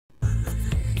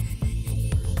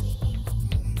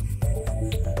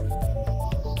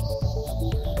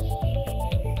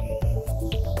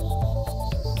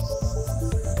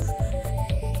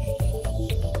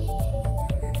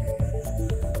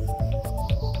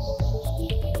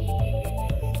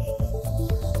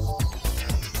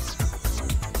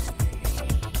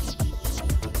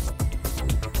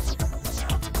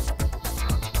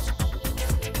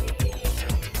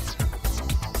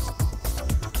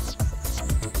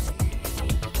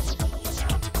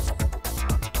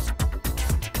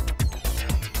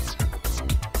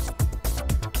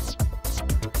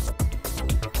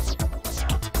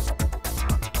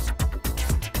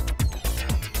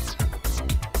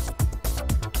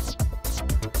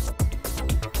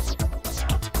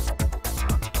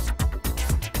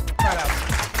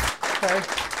Okay.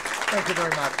 Thank you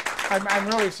very much. I'm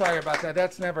really sorry about that.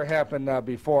 That's never happened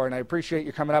before, and I appreciate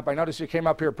you coming up. I noticed you came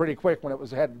up here pretty quick when it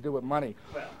had to do with money.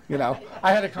 You know,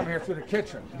 I had to come here through the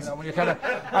kitchen. You know, when you kind of,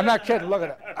 I'm not kidding. Look at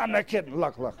it. I'm not kidding.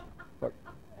 Look.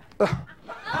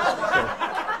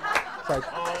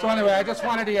 So anyway, I just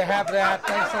wanted you to have that.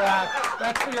 Thanks a lot.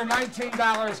 That's for your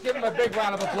 $19. Give him a big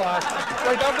round of applause.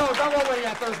 Wait, don't go away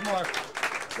yet. There's more.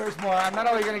 There's more. I'm not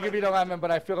only going to give you the lemon, but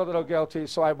I feel a little guilty,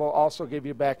 so I will also give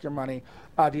you back your money.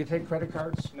 Do you take credit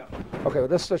cards? No. Okay, well,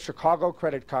 this is a Chicago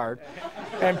credit card,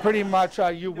 and pretty much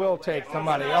you will take the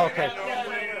money. Okay.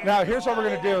 Now, here's what we're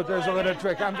going to do. There's a little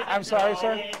trick. I'm sorry,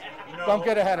 sir. Don't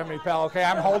get ahead of me, pal, okay?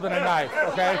 I'm holding a knife,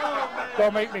 okay?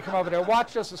 Don't make me come over there.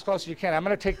 Watch this as close as you can. I'm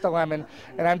going to take the lemon,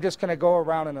 and I'm just going to go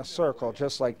around in a circle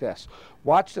just like this.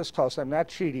 Watch this close. I'm not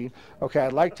cheating. Okay,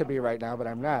 I'd like to be right now, but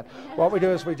I'm not. What we do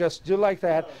is we just do like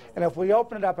that, and if we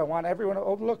open it up, I want everyone to,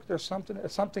 oh, look, there's something green.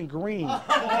 Something green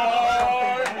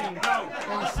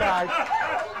inside.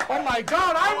 Oh, my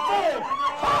God, I'm full!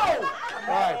 Oh!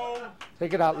 All right.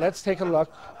 Take it out. Let's take a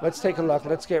look. Let's take a look.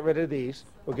 Let's get rid of these.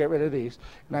 We'll get rid of these.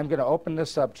 And I'm going to open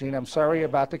this up, Gene. I'm sorry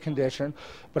about the condition,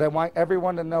 but I want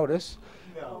everyone to notice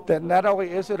that not only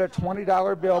is it a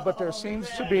 $20 bill, but there seems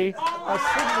to be a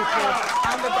signature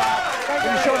on the back.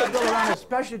 Can you show the bill around,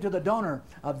 especially to the donor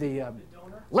of the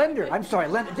lender? I'm sorry,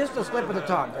 lender. Just a slip of the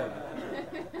tongue.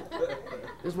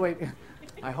 Just wait.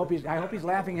 I hope he's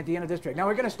laughing at the end of this trick. Now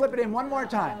we're going to slip it in one more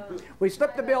time. We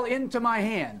slip the bill into my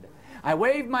hand. I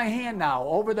wave my hand now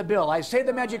over the bill. I say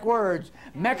the magic words,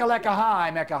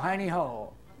 Mecca-lecca-hi,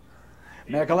 Mecca-hiney-ho.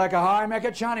 Mecca-lecca-hi,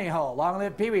 Mecca-chunny-ho. Long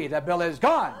live Pee-wee. The bill is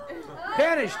gone.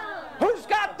 Vanished. Who's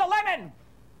got the lemon?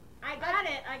 I got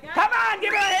it. Come on,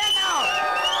 give me a hand now.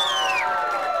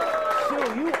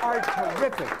 Sue, you are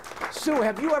terrific. Sue,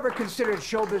 have you ever considered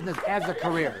show business as a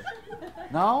career?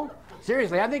 No?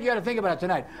 Seriously, I think you got to think about it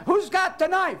tonight. Who's got the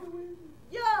knife?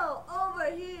 Yo, over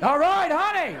here. All right,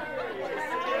 honey.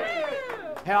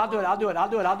 Hey, I'll do it.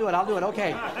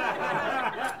 Okay.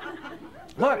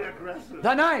 Look,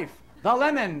 the knife, the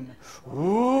lemon.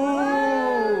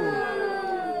 Ooh.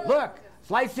 Look,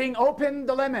 slicing open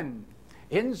the lemon.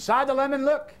 Inside the lemon,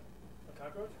 look.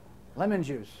 Lemon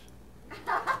juice.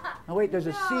 Oh, wait, there's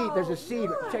a seed. There's a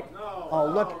seed. Check. Oh,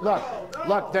 look.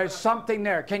 There's something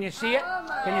there. Can you see it?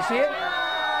 Can you see it?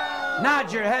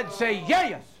 Nod your head. Say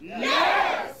yes.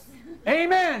 Yes.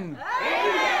 Amen. Amen.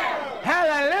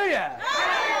 Hallelujah.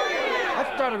 Hallelujah.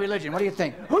 Let's start a religion. What do you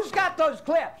think? Who's got those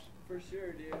clips? For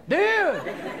sure, dude. Dude!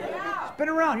 Spin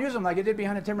around. Use them like you did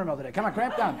behind the timber mill today. Come on,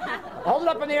 cramp down. Hold it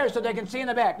up in the air so they can see in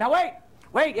the back. Now, wait.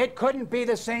 It couldn't be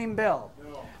the same bill.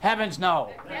 No. Heavens,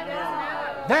 no.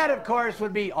 That, of course,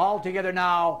 would be altogether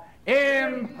now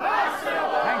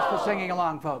impossible. Thanks for singing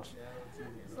along, folks.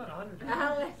 It's not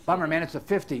 100. Bummer, man. It's a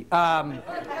 50. Have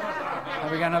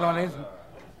we got another one of these?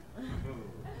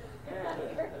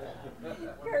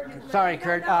 Sorry,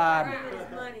 Kurt.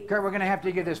 Kurt, we're going to have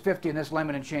to give this 50 and this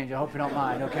lemon and change. I hope you don't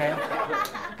mind, okay?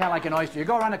 Kind of like an oyster. You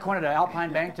go around the corner to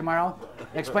Alpine Bank tomorrow,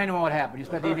 explain to them what happened. You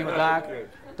spent the evening with Doc.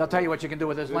 They'll tell you what you can do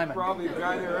with this lemon. Probably a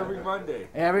guy there every Monday.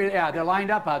 Yeah, they're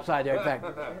lined up outside there, in fact.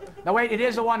 Now, wait, it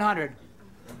is a 100.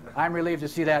 I'm relieved to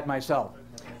see that myself.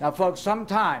 Now, folks,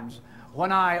 sometimes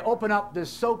when I open up this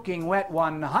soaking wet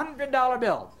 $100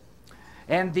 bill,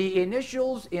 and the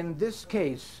initials in this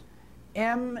case,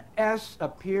 MS,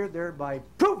 appear thereby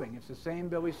proving it's the same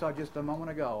bill we saw just a moment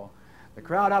ago. The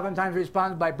crowd oftentimes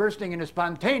responds by bursting into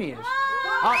spontaneous,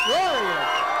 uproarious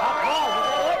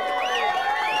applause.